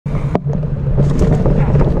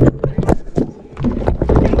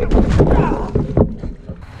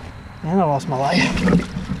lost my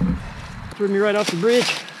life. Threw me right off the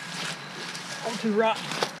bridge onto rock.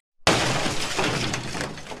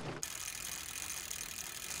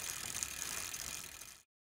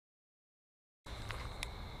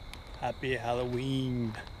 Happy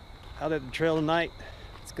Halloween. Out at the trail tonight.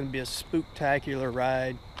 It's gonna be a spooktacular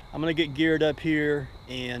ride. I'm gonna get geared up here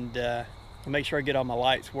and make sure I get all my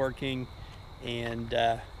lights working, and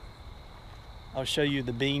I'll show you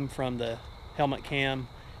the beam from the helmet cam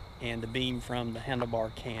and the beam from the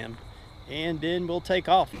handlebar cam, and then we'll take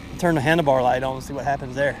off. Turn the handlebar light on and see what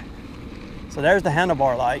happens there. So there's the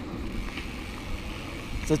handlebar light.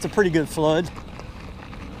 So it's a pretty good flood.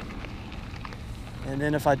 And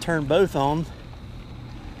then if I turn both on,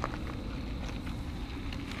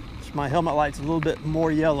 my helmet light's a little bit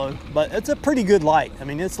more yellow, but it's a pretty good light. I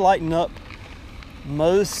mean, it's lighting up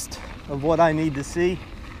most of what I need to see,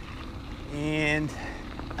 and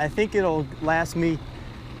I think it'll last me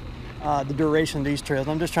the duration of these trails.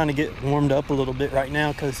 I'm just trying to get warmed up a little bit right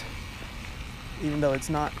now, because even though it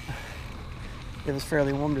was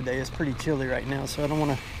fairly warm today, it's pretty chilly right now, so I don't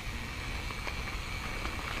want to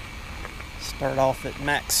start off at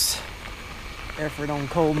max effort on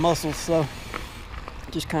cold muscles. So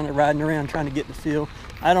just kind of riding around trying to get the feel.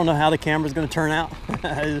 I don't know how the camera's going to turn out.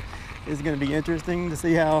 It's going to be interesting to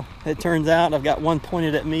see how it turns out. I've got one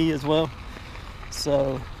pointed at me as well,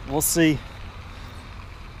 so we'll see.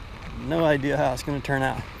 No idea how it's going to turn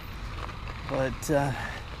out, but so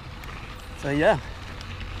yeah,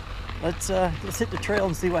 let's hit the trail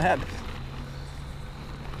and see what happens.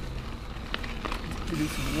 Do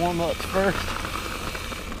some warm-ups first.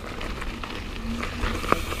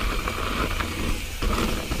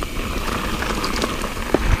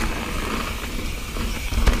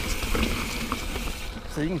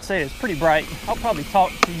 So you can say it's pretty bright. I'll probably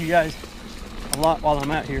talk to you guys a lot while I'm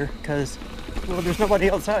out here, because, well, there's nobody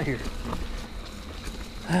else out here.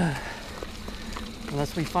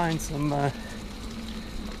 Unless we find some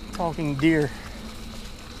talking deer.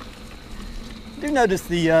 I do notice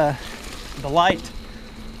the light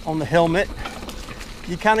on the helmet.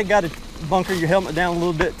 You kind of got to bunker your helmet down a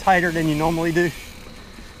little bit tighter than you normally do.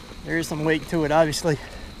 There is some weight to it, obviously.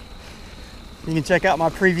 You can check out my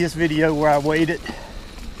previous video where I weighed it.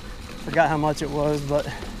 Forgot how much it was,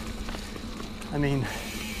 but I mean,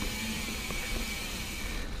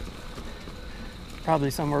 probably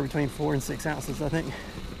somewhere between 4 and 6 ounces, I think.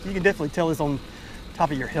 You can definitely tell it's on top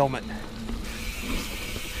of your helmet.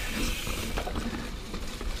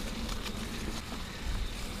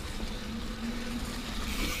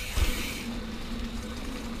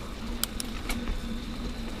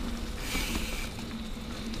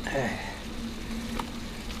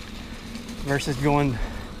 Versus going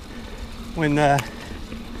when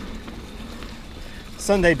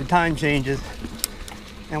Sunday the time changes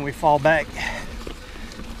and we fall back,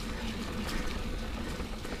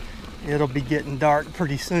 it'll be getting dark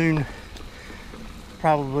pretty soon,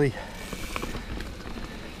 probably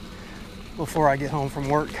before I get home from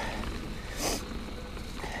work.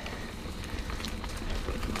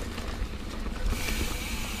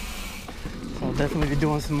 So I'll definitely be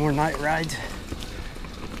doing some more night rides.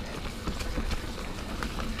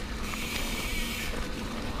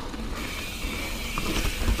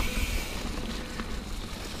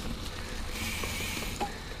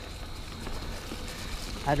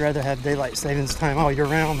 I'd rather have daylight savings time all year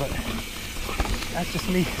round, but that's just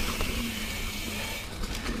me.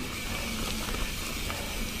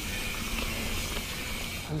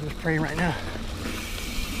 I'm just praying right now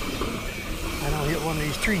I don't hit one of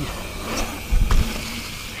these trees.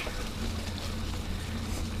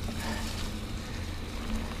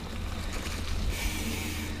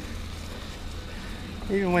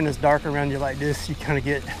 Even when it's dark around you like this, you kind of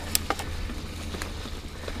get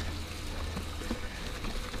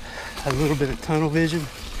a little bit of tunnel vision.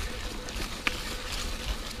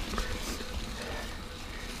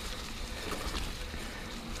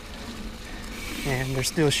 And there's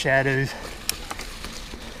still shadows.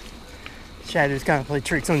 Shadows kind of play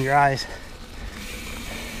tricks on your eyes,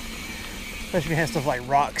 especially if you have stuff like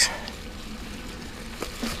rocks.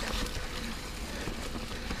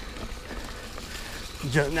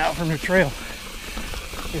 Jutting out from the trail,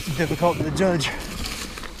 it's difficult to judge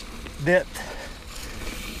depth.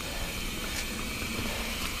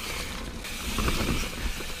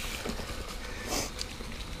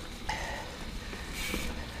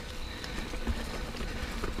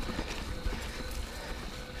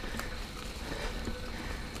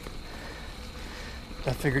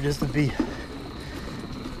 I figured this would be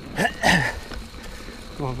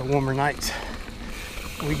one of the warmer nights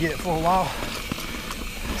we get for a while.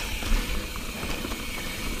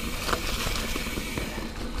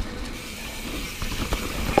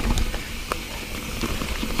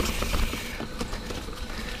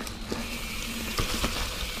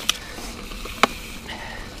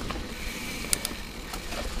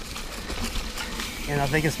 and I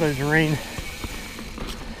think it's supposed to rain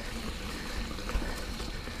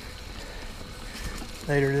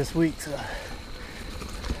later this week, so get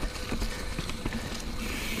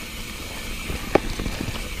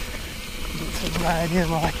some ride in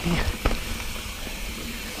while I can.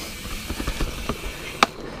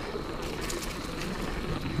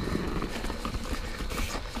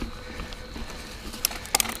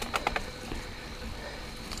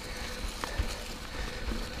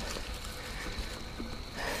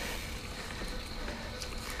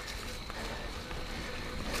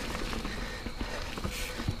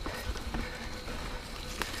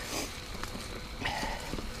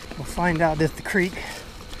 We'll find out if the creek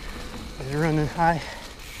is running high.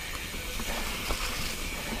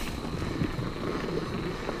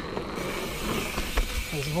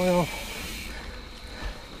 As well.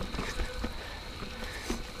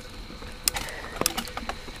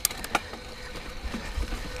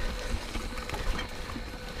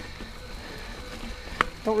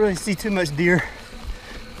 Don't really see too much deer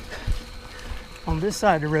on this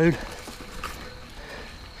side of the road.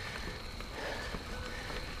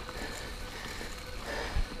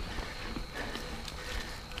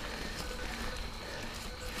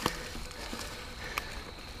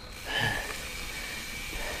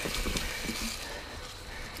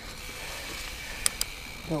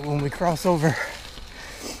 But when we cross over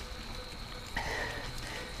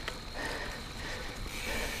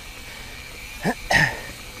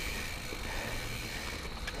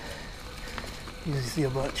you usually see a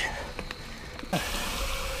bunch.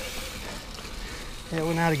 Yeah, it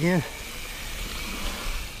went out again.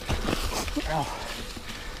 Ow.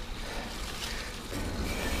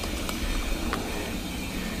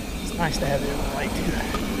 It's nice to have it in the light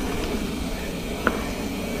too.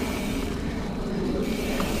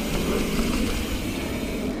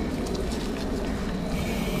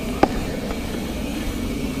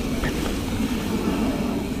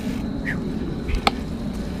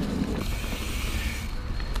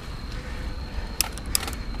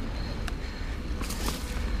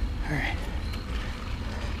 Alright.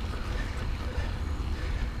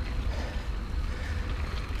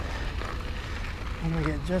 I'm gonna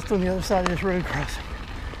get just on the other side of this road crossing.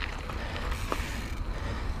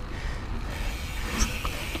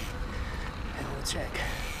 And we'll check.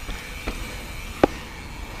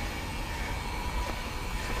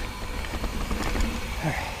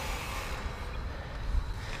 Alright.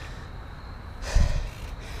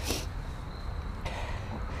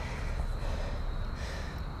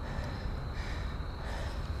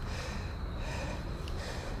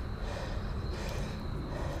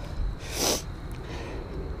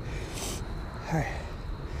 Alright,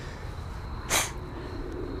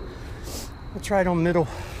 we'll try it on middle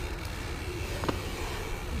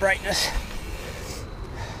brightness.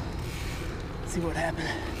 See what happens.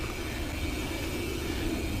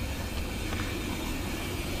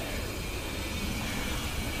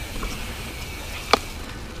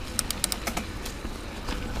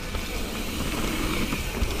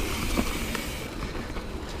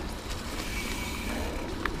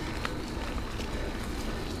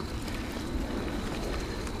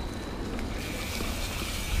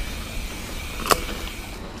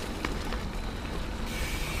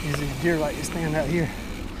 Usually deer like to stand out here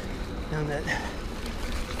down that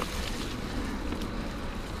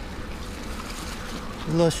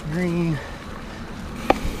lush green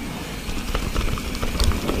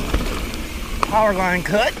power line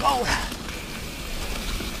cut. Oh,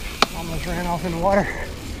 almost ran off in the water.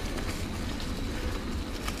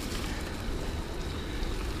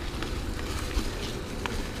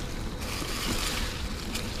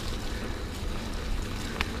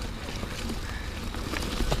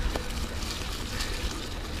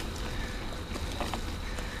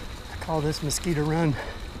 Call this Mosquito Run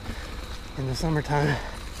in the summertime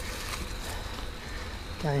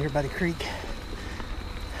down here by the creek,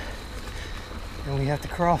 and we have to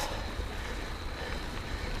cross.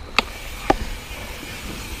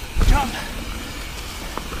 Jump!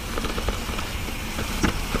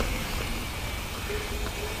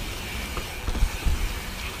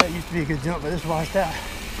 That used to be a good jump, but it's washed out.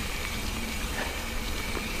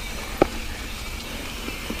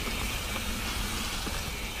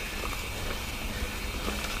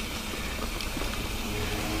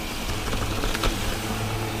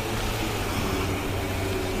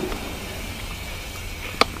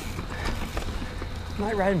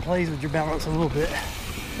 Night riding plays with your balance a little bit,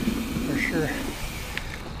 for sure.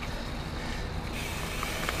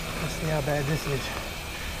 Let's see how bad this is.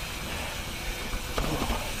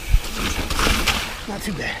 Not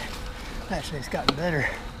too bad. Actually, it's gotten better.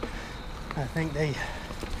 I think they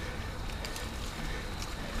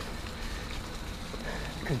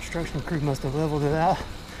construction crew must have leveled it out.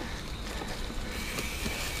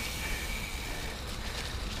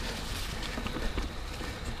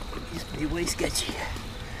 It used to be way sketchy.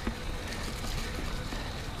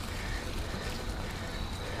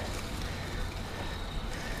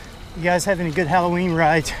 You guys have any good Halloween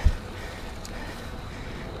rides?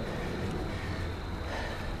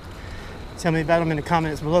 Tell me about them in the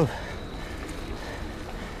comments below.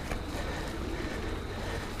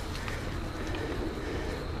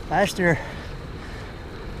 Last year,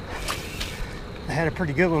 I had a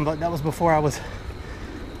pretty good one, but that was before I was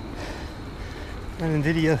running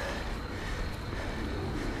video.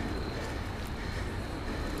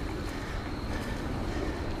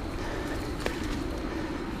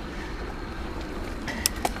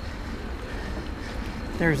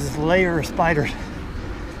 There's this layer of spiders.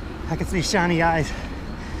 I can see shiny eyes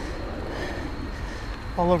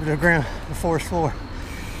all over the ground, the forest floor.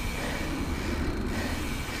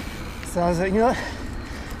 So I was like, you know what?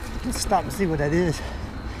 Let's stop and see what that is.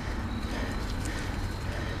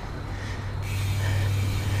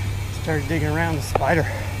 Started digging around the spider.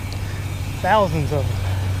 Thousands of them.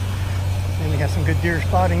 And we got some good deer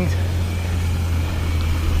spottings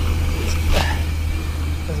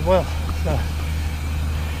as well. So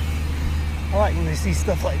I like when they see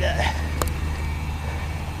stuff like that.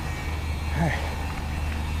 Alright.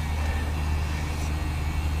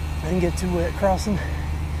 I didn't get too wet crossing.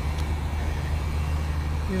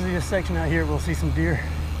 Usually this section out here we'll see some deer.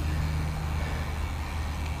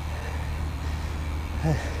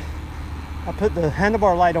 I put the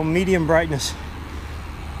handlebar light on medium brightness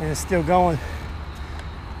and it's still going.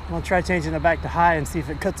 I'm gonna try changing it back to high and see if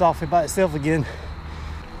it cuts off by itself again.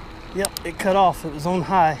 Yep, it cut off. It was on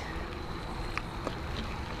high.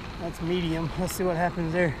 That's medium. Let's see what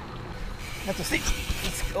happens there. Have to see.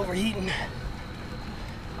 It's overheating.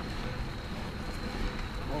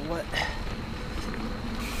 Or what?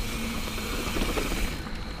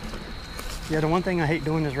 Yeah, the one thing I hate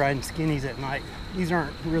doing is riding skinnies at night. These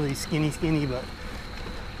aren't really skinny, but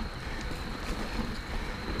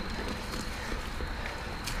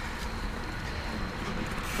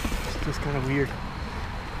it's just kind of weird.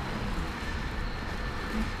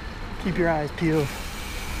 Keep your eyes peeled.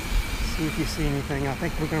 See if you see anything. I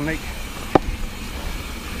think we're gonna make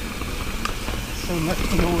so much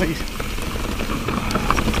noise.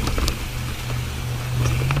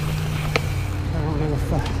 I don't know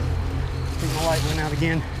if I think my light went out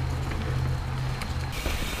again.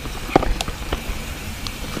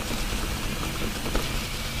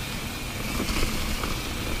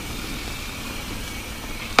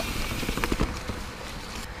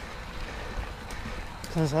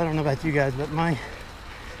 Because I don't know about you guys, but my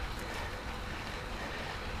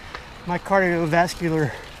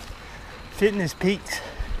cardiovascular fitness peaks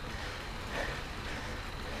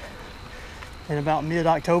in about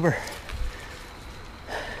mid-October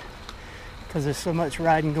because there's so much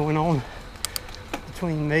riding going on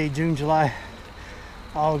between May, June, July,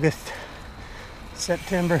 August,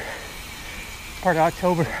 September, part of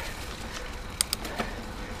October.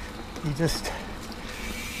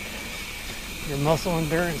 Your muscle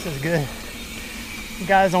endurance is good. You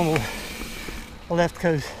guys on the left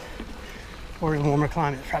coast or in warmer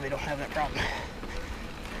climates probably don't have that problem.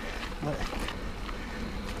 But,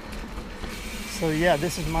 so yeah,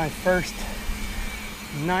 this is my first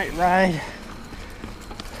night ride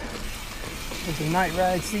with the night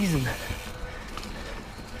ride season,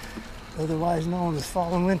 otherwise known as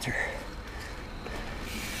fall and winter.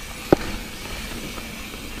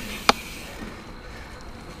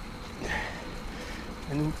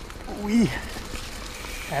 And we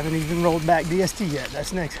haven't even rolled back DST yet.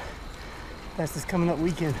 That's next. That's this coming up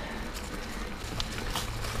weekend.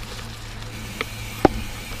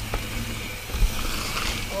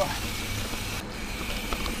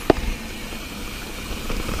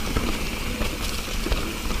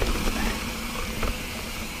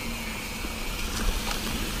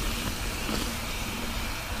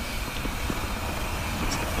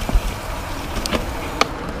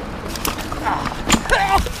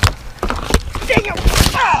 Dang it!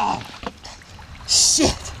 Oh,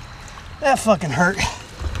 shit! That fucking hurt.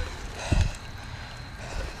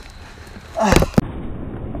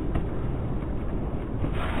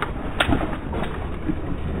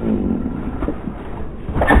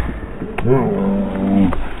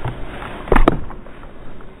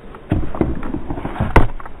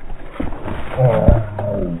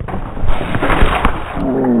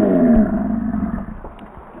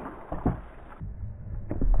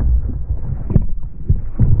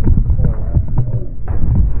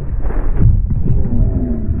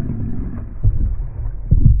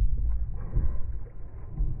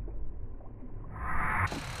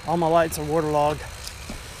 All my lights are waterlogged.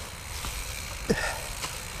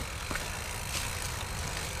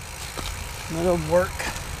 That'll work.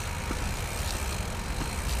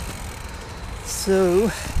 So,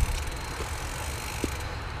 that's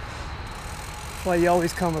why you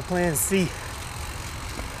always come with plan C.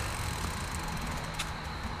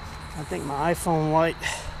 I think my iPhone light,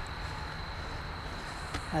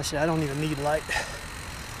 actually I don't even need light.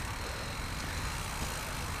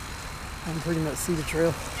 I can pretty much see the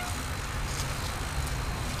trail.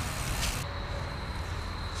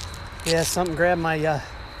 Yeah, something grabbed my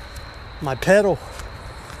my pedal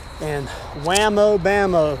and whammo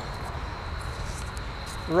bammo,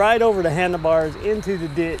 right over the handlebars into the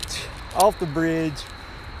ditch, off the bridge.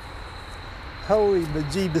 Holy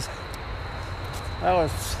bejeebus. That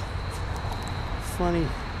was funny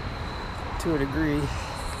to a degree.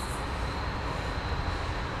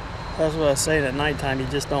 That's what I say, at nighttime you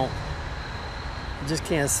just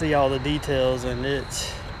can't see all the details, and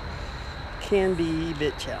it can be a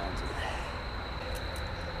bit challenging.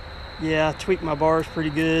 Yeah, I tweaked my bars pretty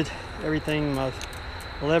good. Everything, my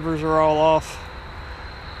levers are all off.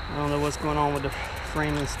 I don't know what's going on with the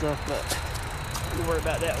frame and stuff, but we'll worry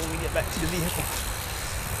about that when we get back to the vehicle.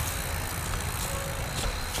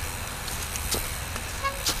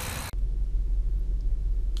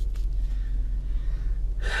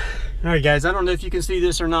 All right, guys, I don't know if you can see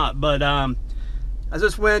this or not, but I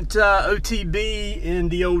just went OTB in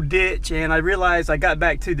the old ditch, and I realized I got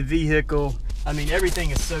back to the vehicle. I mean,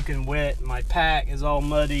 everything is soaking wet. My pack is all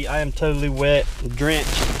muddy. I am totally wet,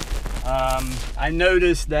 drenched. I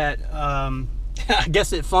noticed that I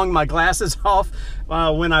guess it flung my glasses off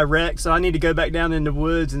when I wrecked, so I need to go back down in the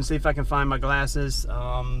woods and see if I can find my glasses.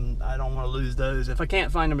 I don't want to lose those. If I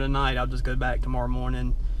can't find them tonight, I'll just go back tomorrow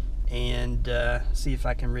morning and see if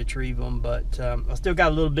I can retrieve them. But I still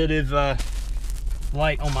got a little bit of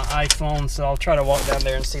light on my iPhone, so I'll try to walk down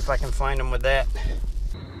there and see if I can find them with that.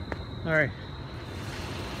 All right,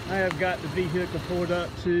 I have got the vehicle pulled up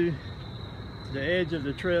to the edge of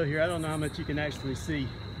the trail here. I don't know how much you can actually see,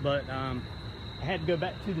 but I had to go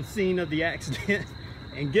back to the scene of the accident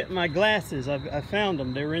and get my glasses. I found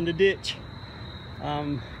them. They were in the ditch.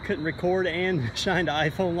 Couldn't record and shine the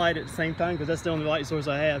iPhone light at the same time because that's the only light source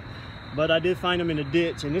I have. But I did find them in a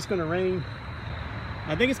ditch, and it's going to rain.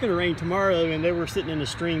 I think it's going to rain tomorrow, and they were sitting in the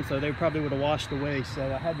stream, so they probably would have washed away. So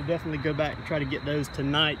I had to definitely go back and try to get those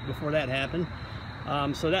tonight before that happened.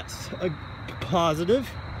 So that's a positive.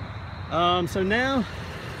 So now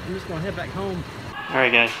I'm just going to head back home. All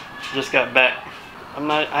right, guys, just got back.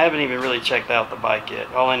 I haven't even really checked out the bike yet.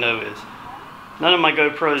 All I know is none of my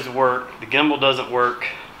GoPros work. The gimbal doesn't work.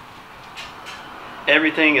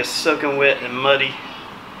 Everything is soaking wet and muddy.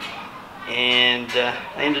 And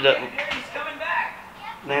I ended up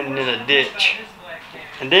landing in a ditch.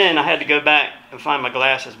 And then I had to go back and find my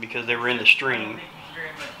glasses because they were in the stream.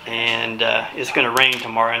 And it's going to rain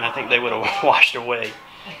tomorrow, and I think they would have washed away.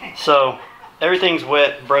 So everything's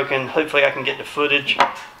wet, broken. Hopefully I can get the footage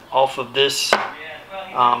off of this,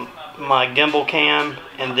 my gimbal cam,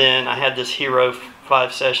 and then I had this Hero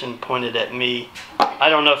 5 session pointed at me. I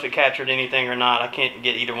don't know if it captured anything or not. I can't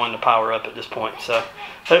get either one to power up at this point. So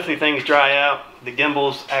hopefully things dry out. The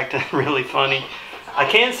gimbal's acting really funny. I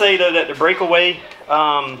can say though that the breakaway,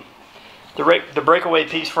 the breakaway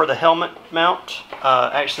piece for the helmet mount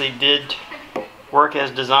actually did work as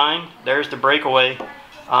designed. There's the breakaway.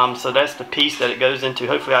 So that's the piece that it goes into.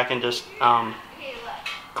 Hopefully I can just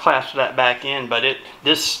clasp that back in. But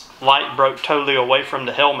this light broke totally away from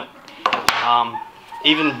the helmet.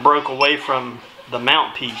 Even broke away from the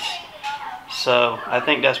mount piece. So I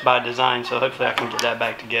think that's by design. So hopefully I can get that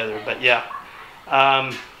back together. But yeah.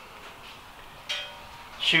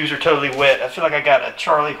 Shoes are totally wet. I feel like I got a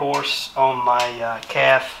Charlie horse on my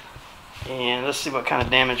calf. And let's see what kind of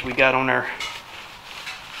damage we got on our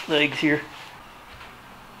legs here.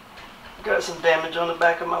 Got some damage on the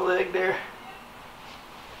back of my leg there.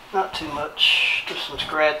 Not too much. Just some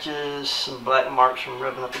scratches, some black marks from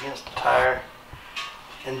rubbing up against the tire.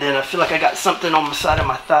 And then I feel like I got something on the side of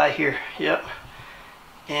my thigh here. Yep.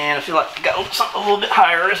 And I feel like I got something a little bit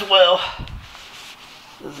higher as well.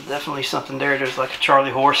 There's definitely something there. There's like a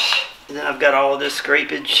Charlie horse. And then I've got all of this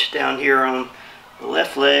scrapage down here on the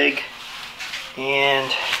left leg.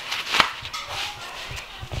 And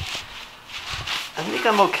I think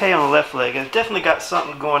I'm okay on the left leg. I've definitely got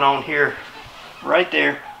something going on here, right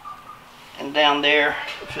there, and down there.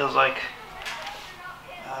 It feels like,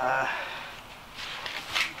 I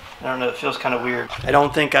don't know, it feels kind of weird. I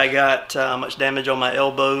don't think I got much damage on my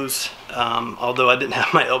elbows, although I didn't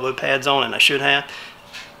have my elbow pads on, and I should have.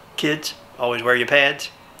 Kids, always wear your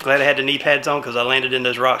pads. Glad I had the knee pads on because I landed in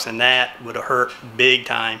those rocks and that would have hurt big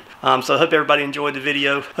time. So I hope everybody enjoyed the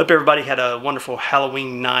video. Hope everybody had a wonderful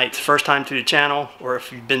Halloween night. First time to the channel, or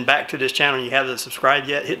if you've been back to this channel and you haven't subscribed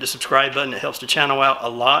yet, hit the subscribe button. It helps the channel out a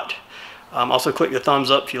lot. Also click the thumbs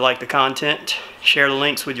up if you like the content. Share the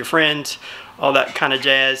links with your friends, all that kind of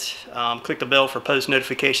jazz. Click the bell for post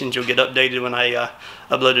notifications. You'll get updated when I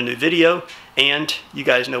upload a new video. And you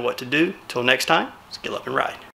guys know what to do. Till next time, skill up and ride.